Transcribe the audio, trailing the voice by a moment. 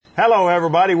Hello,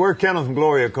 everybody. We're Kenneth and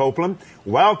Gloria Copeland.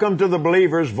 Welcome to the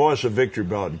Believer's Voice of Victory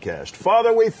broadcast.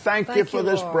 Father, we thank you for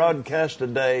this broadcast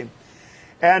today.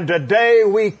 And today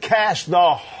we cast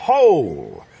the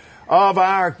whole of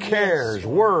our cares,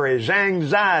 worries,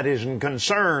 anxieties, and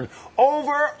concerns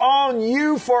over on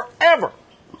you forever.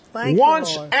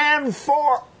 Once and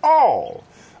for all,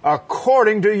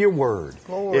 according to your word.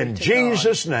 In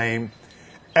Jesus' name,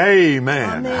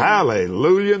 amen.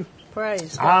 Hallelujah.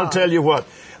 Praise God. I'll tell you what.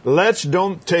 Let's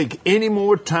don't take any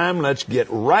more time. Let's get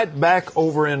right back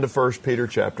over into 1 Peter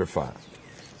chapter 5.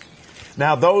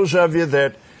 Now, those of you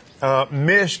that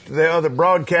missed the other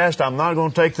broadcast, I'm not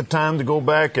going to take the time to go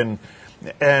back and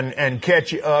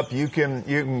catch you up. You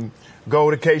can go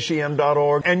to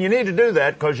kcm.org, and you need to do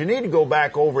that because you need to go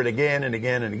back over it again and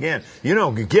again and again. You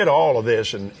know, get all of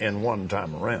this in one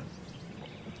time around.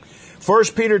 1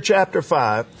 Peter chapter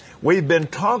 5, we've been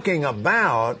talking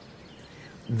about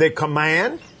the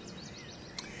command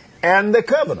and the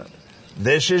covenant.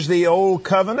 This is the old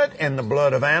covenant in the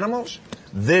blood of animals.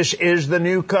 This is the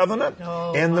new covenant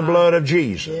in the blood of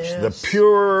Jesus, the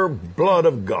pure blood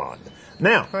of God.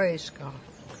 Now, praise God.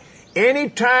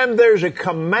 Anytime there's a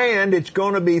command, it's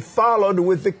going to be followed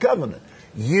with the covenant.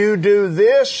 You do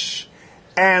this,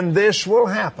 and this will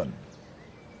happen.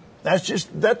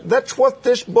 That's what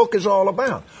this book is all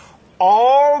about.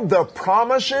 All the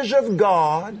promises of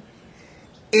God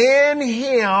in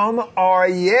Him are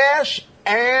yes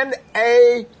and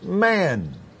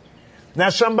amen. Now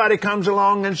somebody comes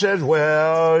along and says,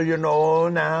 well, you know,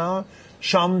 now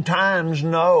sometimes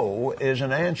no is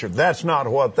an answer. That's not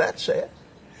what that said.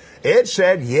 It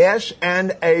said yes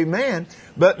and amen.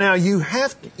 But now you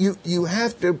have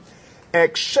to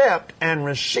accept and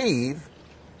receive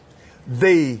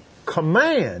the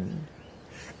command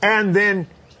and then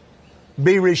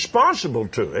be responsible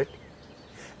to it.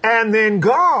 And then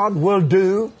God will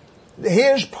do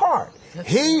His part.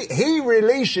 He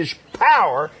releases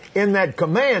power in that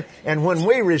command, and when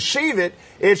we receive it,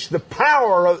 it's the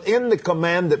power in the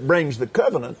command that brings the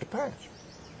covenant to pass.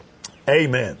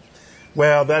 Amen.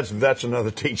 Well, that's another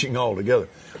teaching altogether.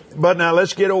 But now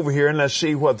let's get over here and let's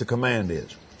see what the command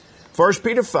is. 1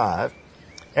 Peter 5,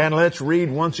 and let's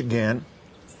read once again.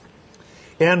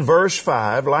 In verse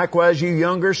 5, likewise you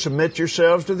younger, submit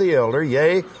yourselves to the elder,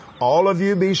 yea, all of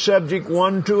you be subject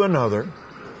one to another,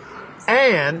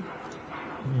 and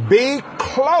be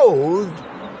clothed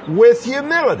with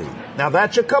humility. Now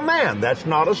that's a command. That's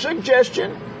not a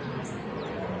suggestion.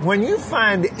 When you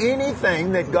find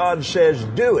anything that God says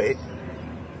do it,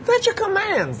 that's a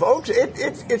command, folks.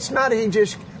 It's not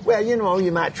just, well, you know,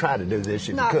 you might try to do this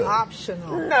if you could. Not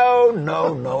optional.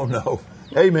 No.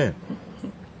 Amen.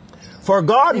 For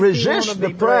God resists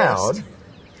the proud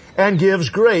and gives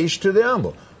grace to the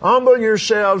humble. Humble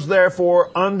yourselves, therefore,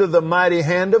 under the mighty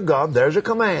hand of God. There's a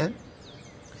command.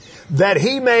 That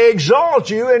He may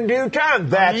exalt you in due time.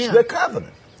 That's the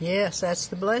covenant. Yes, that's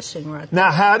the blessing right there.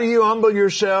 Now, how do you humble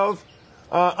yourself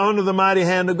under the mighty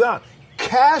hand of God?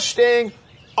 Casting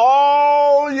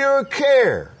all your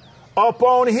care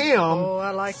upon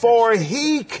Him, for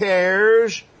He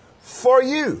cares for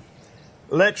you.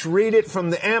 Let's read it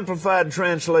from the Amplified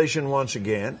Translation once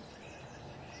again.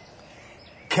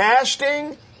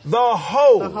 Casting the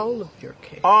whole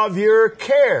of your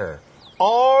care,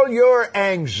 all your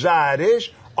anxieties,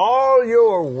 all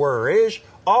your worries,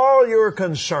 all your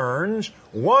concerns,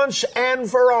 once and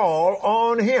for all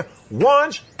on Him.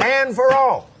 Once and for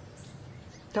all.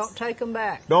 Don't take them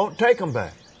back. Don't take them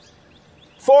back.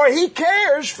 For He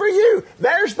cares for you.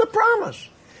 There's the promise.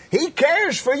 He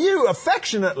cares for you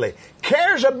affectionately,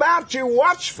 cares about you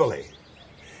watchfully.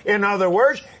 In other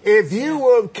words, if you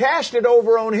will cast it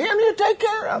over on Him, He'll take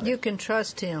care of it. You can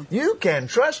trust Him. You can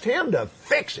trust Him to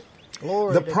fix it.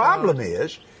 Glory the problem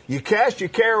is, you cast your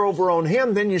care over on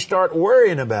Him, then you start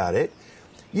worrying about it.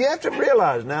 You have to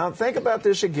realize now, think about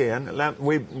this again.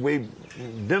 We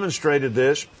demonstrated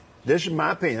this. This is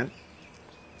my pen.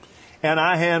 And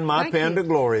I hand my pen to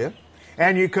Gloria.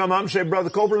 And you come up and say, Brother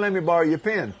Copeland, let me borrow your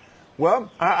pen.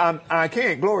 Well, I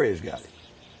can't. Gloria's got it.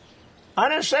 I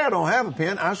didn't say I don't have a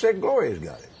pen. I said Gloria's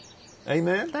got it.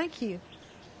 Amen? Thank you.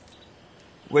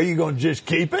 Well, you going to just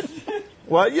keep it?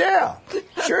 Well, yeah.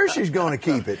 Sure she's going to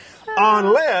keep it.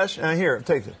 Unless, now here,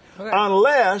 take this. Okay.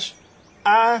 Unless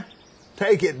I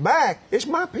take it back, it's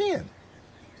my pen.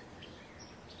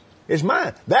 It's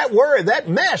mine. That worry, that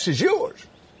mess is yours.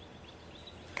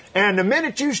 And the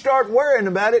minute you start worrying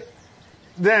about it,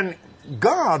 then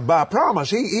God, by promise,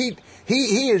 He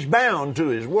is bound to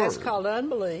His word. That's called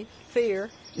unbelief, fear.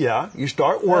 Yeah, you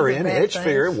start worrying. It's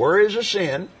fear. Worry is a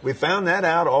sin. We found that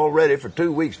out already for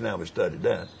 2 weeks now. We studied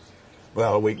that.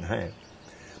 Well, a week and a half.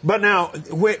 But now,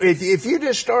 if you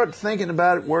just start thinking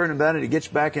about it, worrying about it, it gets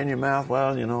back in your mouth,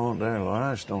 well, you know,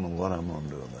 I just don't know what I'm going to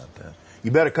do about that. You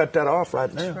better cut that off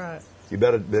right now. That's right. You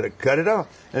better cut it off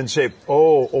and say,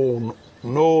 no,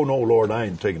 Lord, I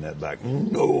ain't taking that back.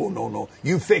 No.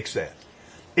 You fix that.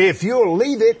 If you'll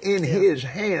leave it in His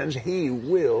hands, He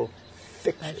will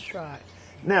fix it. That's right.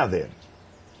 Now then,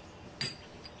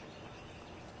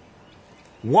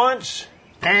 once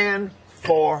and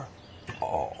for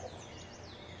all.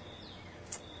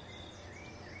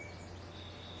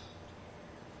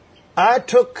 I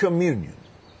took communion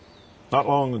not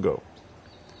long ago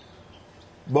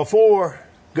before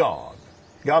God,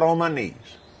 got on my knees.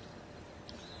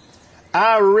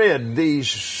 I read these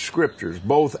scriptures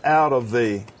both out of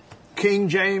the King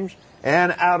James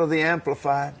and out of the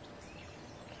Amplified.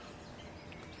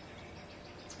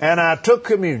 And I took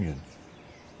communion.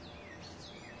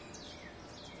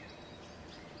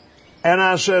 And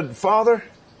I said, Father,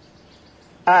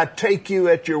 I take you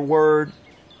at your word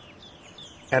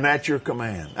and at your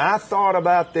command. I thought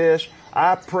about this.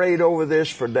 I prayed over this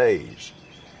for days.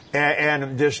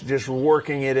 And just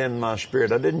working it in my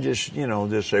spirit. I didn't just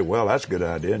say, well, that's a good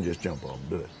idea, and just jump on and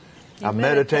do it. I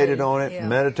meditated on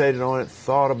it,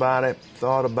 thought about it.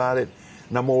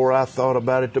 And the more I thought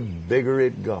about it, the bigger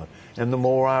it got. And the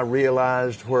more I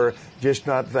realized where, just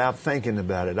not without thinking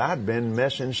about it, I'd been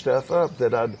messing stuff up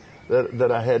that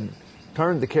I had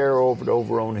turned the care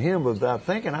over on Him without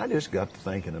thinking. I just got to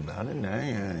thinking about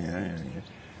it.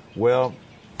 Well,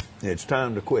 it's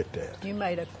time to quit that. You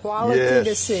made a quality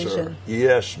decision. Sir.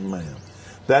 Yes, ma'am.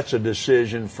 That's a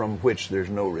decision from which there's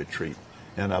no retreat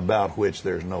and about which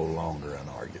there's no longer an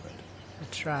argument.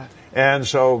 That's right. And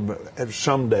so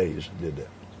some days I did that.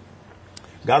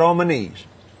 Got on my knees.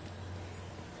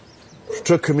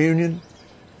 Took communion.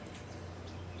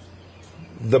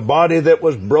 The body that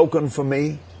was broken for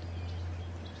me,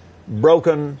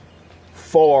 broken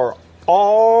for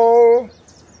all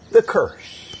the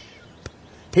curse.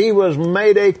 He was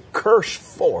made a curse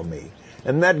for me.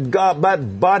 And that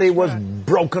body was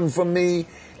broken for me.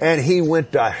 And He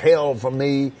went to hell for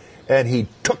me. And He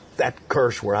took that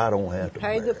curse where I don't have to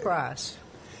pay bear the it. price.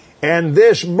 And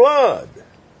this blood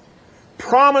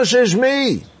promises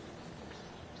me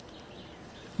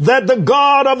that the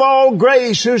God of all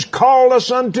grace, who's called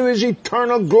us unto His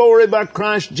eternal glory by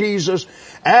Christ Jesus,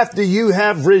 after you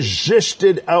have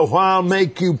resisted a while,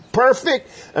 make you perfect,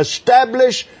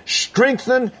 establish,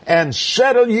 strengthen, and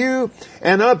settle you.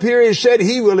 And up here He said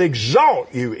He will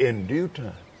exalt you in due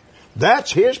time.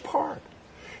 That's His part.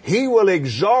 He will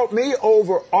exalt me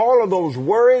over all of those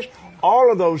worries,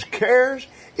 all of those cares,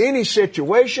 any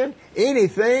situation,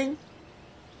 anything.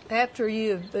 After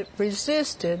you've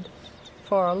resisted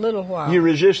for a little while. You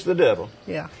resist the devil.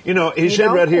 Yeah. He said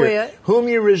right here, whom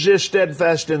you resist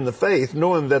steadfast in the faith,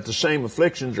 knowing that the same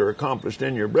afflictions are accomplished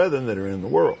in your brethren that are in the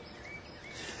world.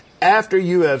 After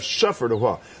you have suffered a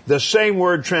while. The same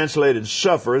word translated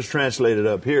suffer is translated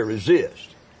up here, resist.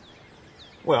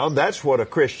 Well, that's what a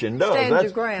Christian does. Stand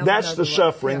your ground, that's the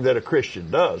suffering that a Christian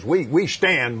does. We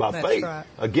stand by faith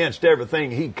against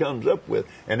everything He comes up with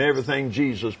and everything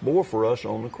Jesus bore for us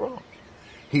on the cross.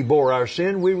 He bore our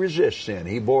sin, we resist sin.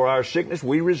 He bore our sickness,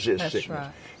 we resist sickness.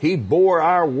 Right. He bore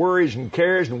our worries and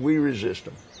cares, and we resist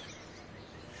them.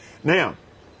 Now,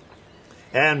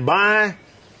 and by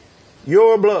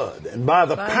your blood, and by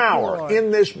the power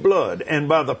in this blood, and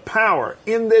by the power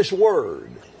in this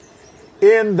word,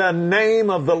 in the name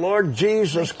of the Lord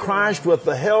Jesus Christ, with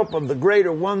the help of the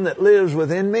greater one that lives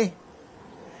within me,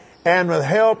 and with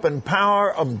help and power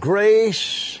of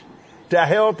grace to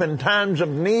help in times of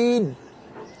need,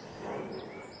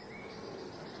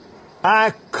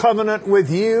 I covenant with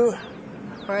you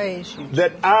Praise you,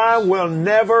 that I will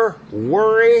never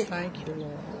worry. Thank you,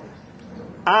 Lord.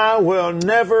 I will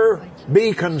never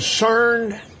be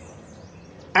concerned,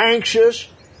 anxious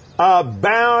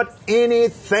about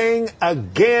anything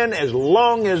again as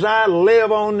long as I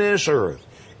live on this earth.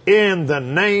 In the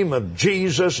name of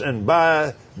Jesus and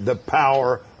by the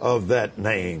power of that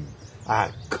name,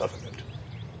 I covenant.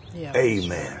 Yeah,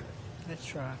 Amen.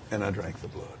 That's right. And I drank the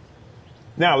blood.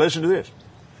 Now listen to this.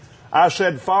 I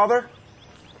said, Father,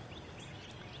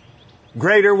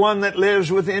 greater one that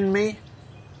lives within me,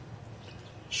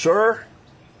 sir,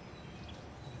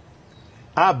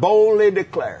 I boldly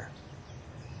declare,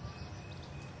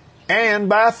 and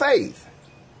by faith,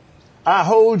 I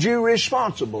hold you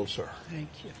responsible, sir. Thank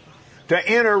you, Father.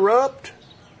 To interrupt,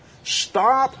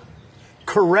 stop,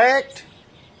 correct,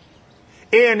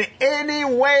 in any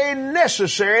way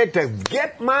necessary to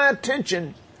get my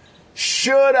attention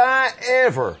should I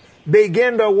ever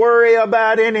begin to worry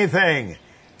about anything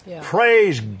Yeah.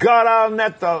 Praise God,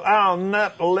 I'll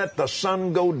not let the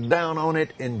sun go down on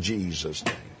it in Jesus'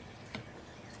 name.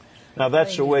 Now,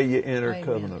 that's the way you enter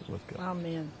covenant with God.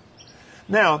 Amen.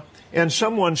 Now, in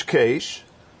someone's case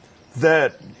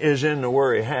that is in the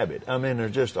worry habit, I mean,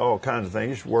 there's just all kinds of things.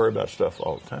 You just worry about stuff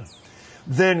all the time.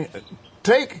 Then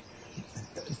take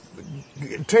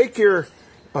your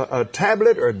a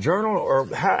tablet or a journal or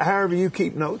however you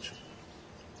keep notes,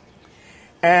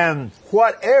 and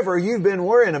whatever you've been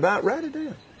worrying about, write it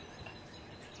down.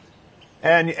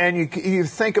 And you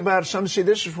think about something. See,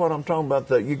 this is what I'm talking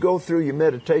about. You go through your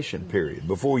meditation period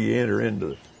before you enter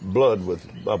into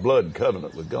a blood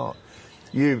covenant with God.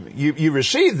 You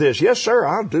receive this. Yes, sir,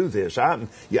 I'll do this.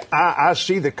 I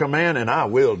see the command and I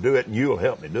will do it, and you'll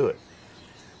help me do it.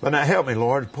 But now help me,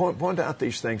 Lord. Point out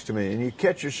these things to me. And you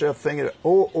catch yourself thinking,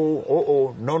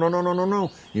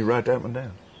 no. You write that one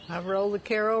down. I've rolled the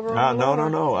care over on the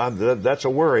Lord. No. That's a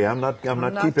worry. I'm not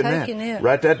keeping that. It.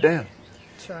 Write that down.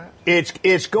 That's right.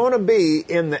 It's going to be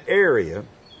in the area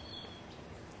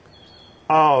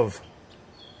of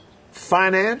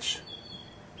finance,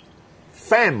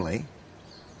 family,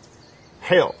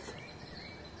 health.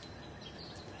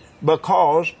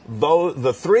 Because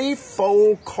the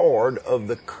threefold cord of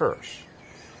the curse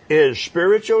is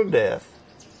spiritual death,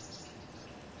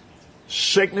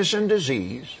 sickness and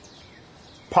disease,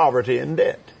 poverty and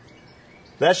debt.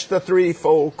 That's the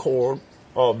threefold cord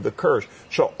of the curse.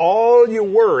 So all your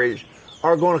worries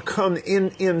are going to come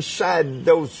inside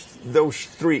those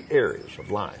three areas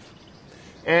of life.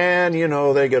 And,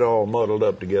 they get all muddled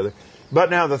up together.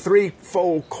 But now the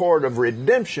threefold cord of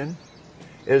redemption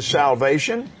is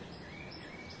salvation,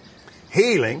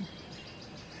 healing,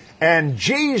 and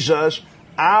Jesus,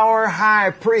 our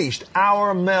high priest,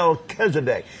 our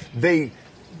Melchizedek, the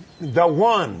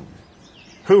one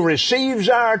who receives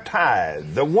our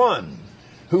tithe, the one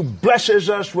who blesses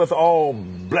us with all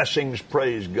blessings,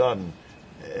 praise God,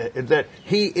 that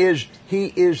he is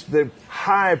the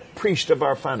high priest of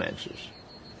our finances.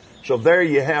 So there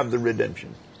you have the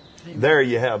redemption. Amen. There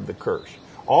you have the curse.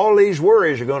 All these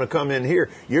worries are going to come in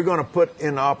here. You're going to put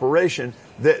in operation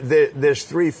this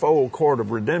threefold cord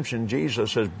of redemption.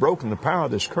 Jesus has broken the power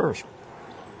of this curse.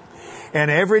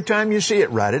 And every time you see it,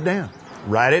 write it down.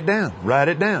 Write it down. Write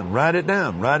it down. Write it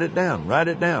down. Write it down. Write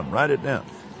it down. Write it down.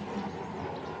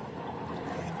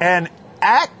 And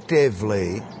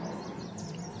actively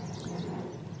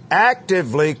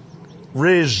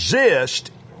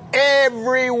resist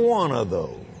every one of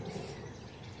those.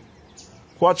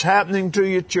 What's happening to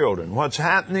your children? What's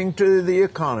happening to the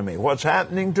economy? What's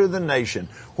happening to the nation?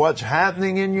 What's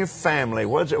happening in your family?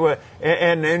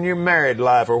 And in your married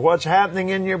life? Or what's happening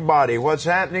in your body? What's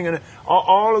happening in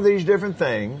all of these different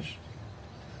things?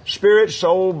 Spirit,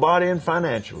 soul, body, and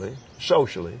financially,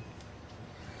 socially.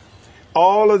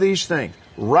 All of these things.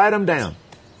 Write them down.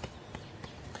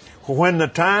 When the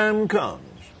time comes,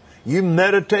 you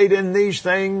meditate in these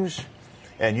things,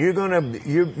 and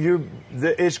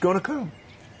it's going to come.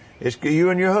 It's you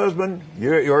and your husband,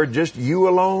 or just you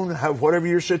alone, whatever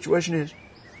your situation is.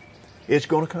 It's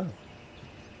going to come.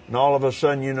 And all of a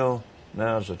sudden,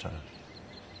 now's the time.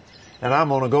 And I'm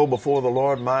going to go before the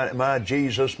Lord, my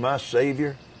Jesus, my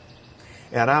Savior,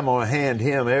 and I'm going to hand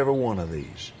Him every one of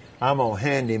these. I'm going to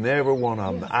hand Him every one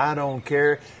of them. I don't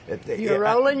care. You're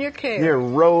rolling your care. You're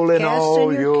rolling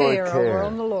all your care over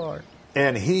on the Lord.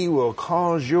 And He will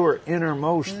cause your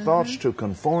innermost thoughts to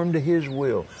conform to His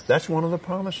will. That's one of the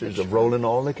promises of rolling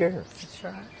all the care. That's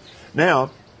right.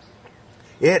 Now,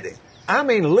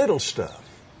 little stuff.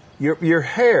 Your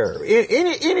hair,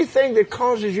 anything that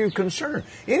causes you concern,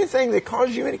 anything that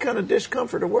causes you any kind of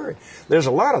discomfort or worry. There's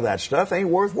a lot of that stuff ain't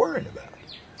worth worrying about.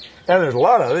 And there's a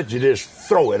lot of it, you just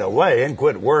throw it away and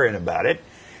quit worrying about it.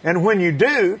 And when you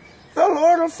do, the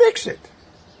Lord will fix it.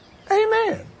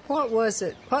 Amen. What was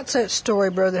it? What's that story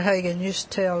Brother Hagin used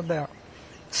to tell about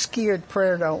scared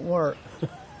prayer don't work?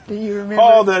 Do you remember?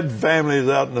 All that families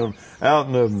out in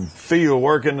the field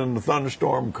working, and the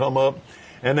thunderstorm come up,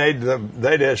 and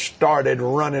they just started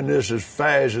running this as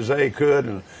fast as they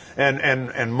could,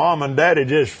 and Mom and Daddy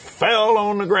just fell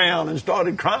on the ground and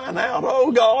started crying out,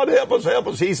 "Oh God, help us, help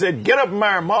us!" He said, "Get up in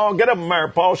there, Ma, get up in there,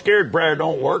 Pa. Scared prayer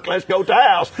don't work. Let's go to the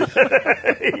house."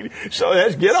 So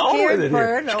let's get on with it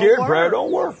here. Scared prayer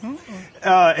don't work.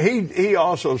 He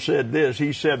also said this.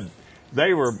 He said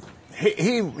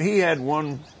he had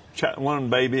one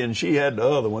baby and she had the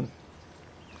other one,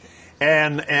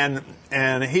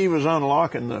 and he was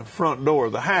unlocking the front door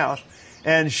of the house,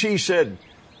 and she said,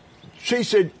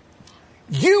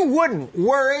 "You wouldn't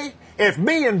worry if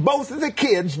me and both of the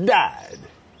kids died."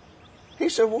 He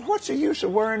said, "Well, what's the use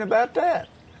of worrying about that?"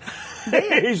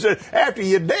 He said, after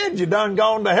you're dead, you done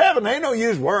gone to heaven. Ain't no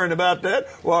use worrying about that.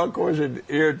 Well, of course, it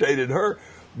irritated her.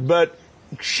 But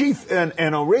she and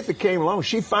Oretha came along.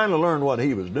 She finally learned what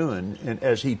he was doing, and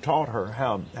as he taught her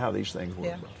how these things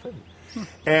work. Yeah.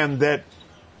 And that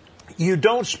you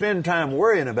don't spend time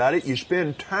worrying about it. You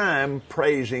spend time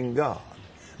praising God.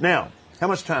 Now, how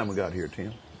much time we got here,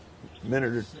 Tim? A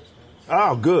minute or...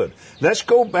 Oh, good. Let's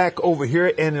go back over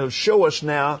here, and it'll show us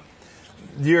now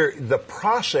the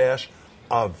process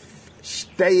of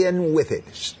staying with it,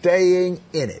 staying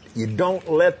in it. You don't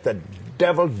let the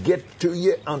devil get to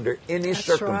you under any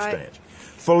circumstance.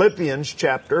 Right. Philippians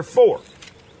chapter 4.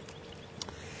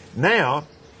 Now,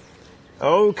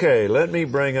 okay, let me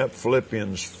bring up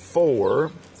Philippians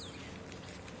 4,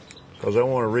 because I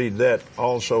want to read that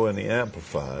also in the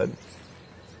Amplified.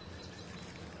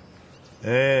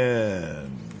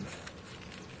 And,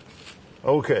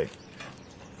 okay.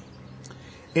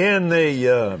 In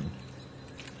the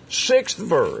 6th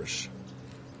verse,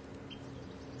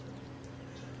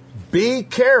 be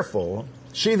careful.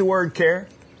 See the word care?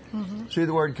 Mm-hmm. See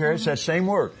the word care? Mm-hmm. It's that same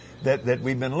word that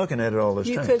we've been looking at it all this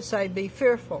time. You could say be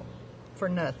fearful for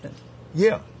nothing.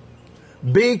 Yeah.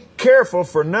 Be careful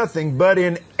for nothing, but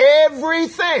in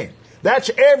everything. That's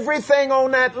everything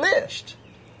on that list.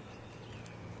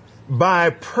 By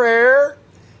prayer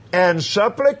and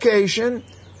supplication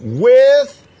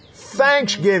with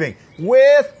thanksgiving,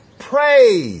 with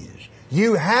praise.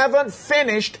 You haven't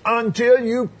finished until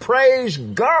you praise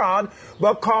God,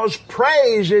 because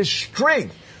praise is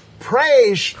strength.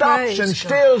 Praise stops and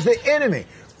stills the enemy.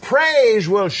 Praise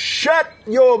will shut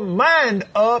your mind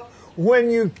up when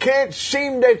you can't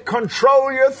seem to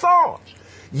control your thoughts.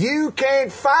 You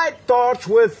can't fight thoughts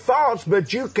with thoughts,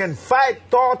 but you can fight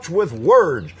thoughts with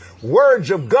words. Words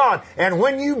of God. And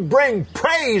when you bring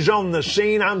praise on the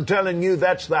scene, I'm telling you,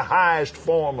 that's the highest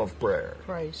form of prayer.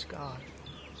 Praise God.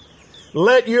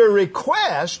 Let your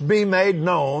request be made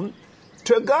known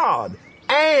to God.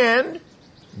 And,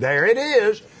 there it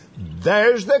is,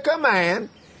 there's the command,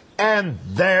 and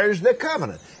there's the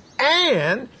covenant.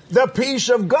 And the peace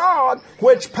of God,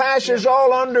 which passes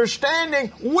all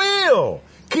understanding, will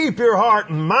keep your heart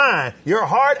and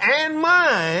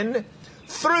mind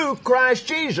through Christ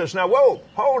Jesus. Now, whoa,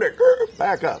 hold it,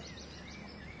 back up.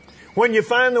 When you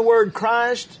find the word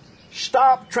Christ,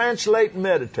 stop, translate,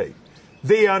 meditate.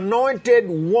 The anointed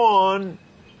one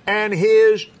and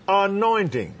his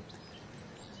anointing.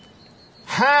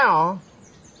 How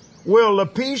will the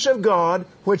peace of God,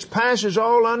 which passes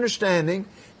all understanding,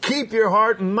 keep your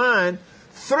heart and mind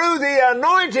through the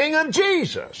anointing of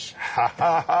Jesus?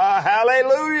 Hallelujah.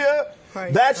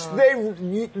 That's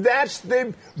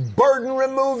the burden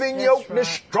removing, yoke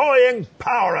destroying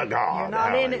power of God. You're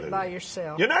not in it by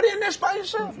yourself. You're not in this by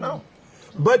yourself, no.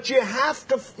 But you have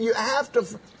to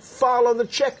follow the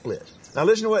checklist. Now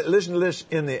listen to this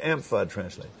in the Amplified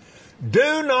translation.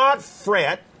 Do not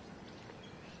fret.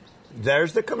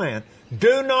 There's the command.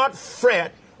 Do not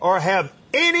fret or have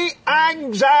any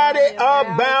anxiety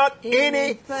about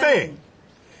anything.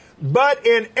 But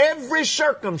in every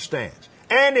circumstance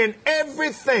and in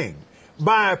everything,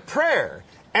 by prayer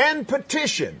and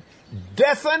petition,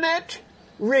 definite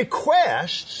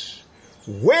requests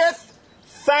with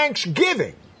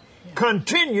thanksgiving,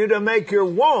 continue to make your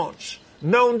wants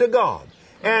known to God.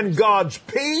 And God's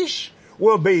peace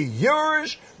will be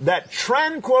yours, that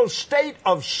tranquil state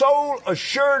of soul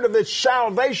assured of its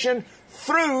salvation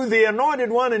through the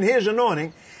Anointed One and His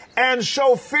anointing, and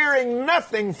so fearing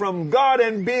nothing from God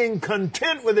and being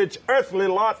content with its earthly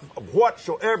lot of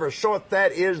whatsoever sort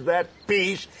that is, that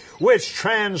peace which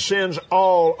transcends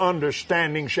all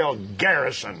understanding shall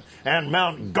garrison and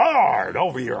mount guard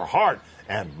over your heart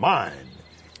and mind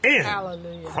in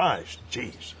Christ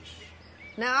Jesus.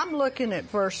 Now I'm looking at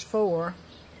verse 4,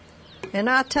 and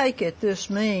I take it this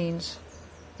means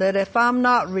that if I'm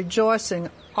not rejoicing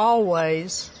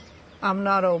always, I'm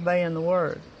not obeying the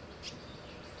word.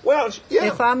 Well, yeah.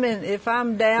 If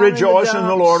I'm down rejoice in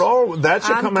the Lord always. That's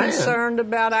a command. I'm concerned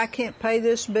about I can't pay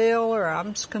this bill, or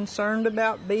I'm concerned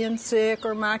about being sick,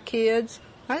 or my kids.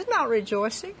 I'm not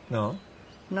rejoicing. No.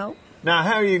 No. Now,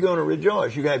 how are you going to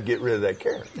rejoice? You got to get rid of that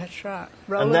care. That's right.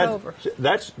 Roll it over.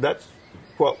 That's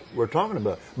what we're talking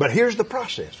about. But here's the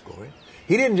process, Gloria.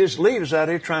 He didn't just leave us out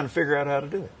here trying to figure out how to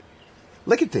do it.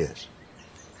 Look at this.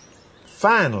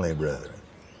 Finally, brethren,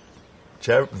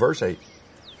 verse 8.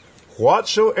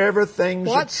 Whatsoever things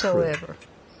are true,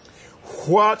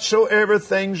 whatsoever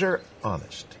things are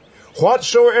honest,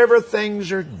 whatsoever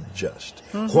things are just,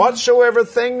 whatsoever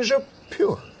things are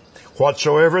pure,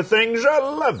 whatsoever things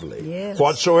are lovely,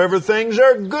 whatsoever things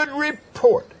are good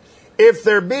report, if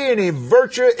there be any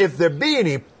virtue, if there be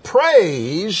any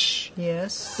praise,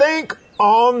 Yes. think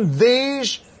on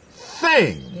these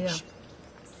things. Yeah.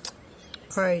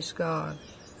 Praise God.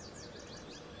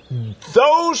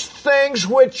 Those things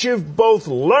which you've both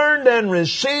learned and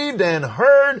received and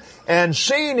heard and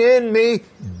seen in me,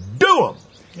 do them.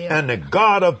 Yeah. And the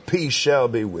God of peace shall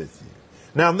be with you.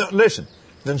 Now, listen,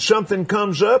 then something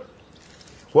comes up,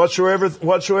 whatsoever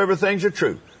things are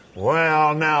true.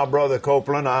 Well, now, Brother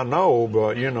Copeland, I know,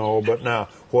 but now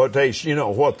what they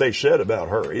said about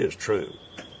her is true.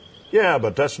 Yeah,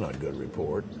 but that's not a good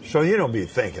report. So you don't be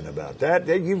thinking about that.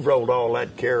 You've rolled all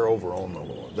that care over on the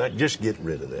Lord. Just get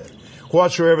rid of that.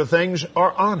 Whatsoever things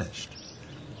are honest.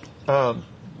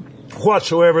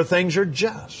 Whatsoever things are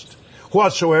just.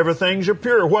 Whatsoever things are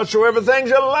pure. Whatsoever things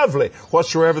are lovely.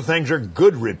 Whatsoever things are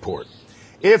good report.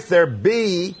 If there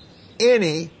be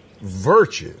any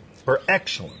virtue or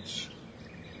excellence,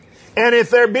 and if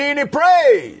there be any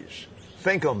praise,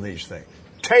 think on these things.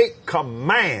 Take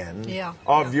command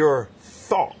of your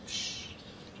thoughts.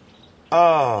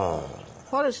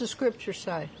 What does the scripture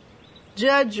say?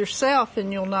 Judge yourself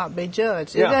and you'll not be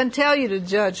judged. It doesn't tell you to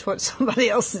judge what somebody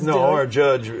else is doing. No, or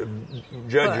judge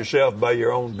yourself by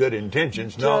your own good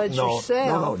intentions. Judge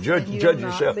yourself. Judge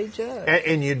yourself. Not be judged.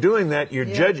 And you're doing that.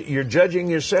 You're judging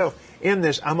yourself in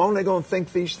this. I'm only going to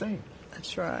think these things.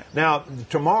 That's right. Now,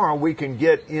 tomorrow we can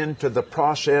get into the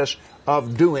process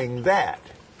of doing that.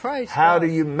 Praise How God.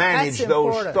 do you manage That's those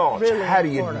important. thoughts? Really How do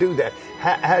you important. do that?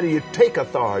 How do you take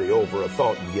authority over a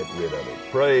thought and get rid of it?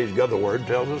 Praise God. The Word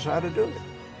tells us how to do it.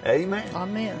 Amen.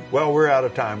 Amen. Well, we're out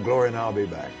of time. Gloria and I'll be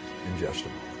back in just a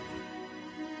moment.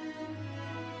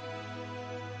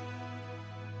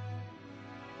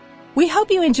 We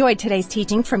hope you enjoyed today's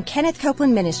teaching from Kenneth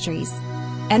Copeland Ministries.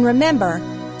 And remember,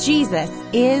 Jesus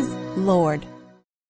is Lord.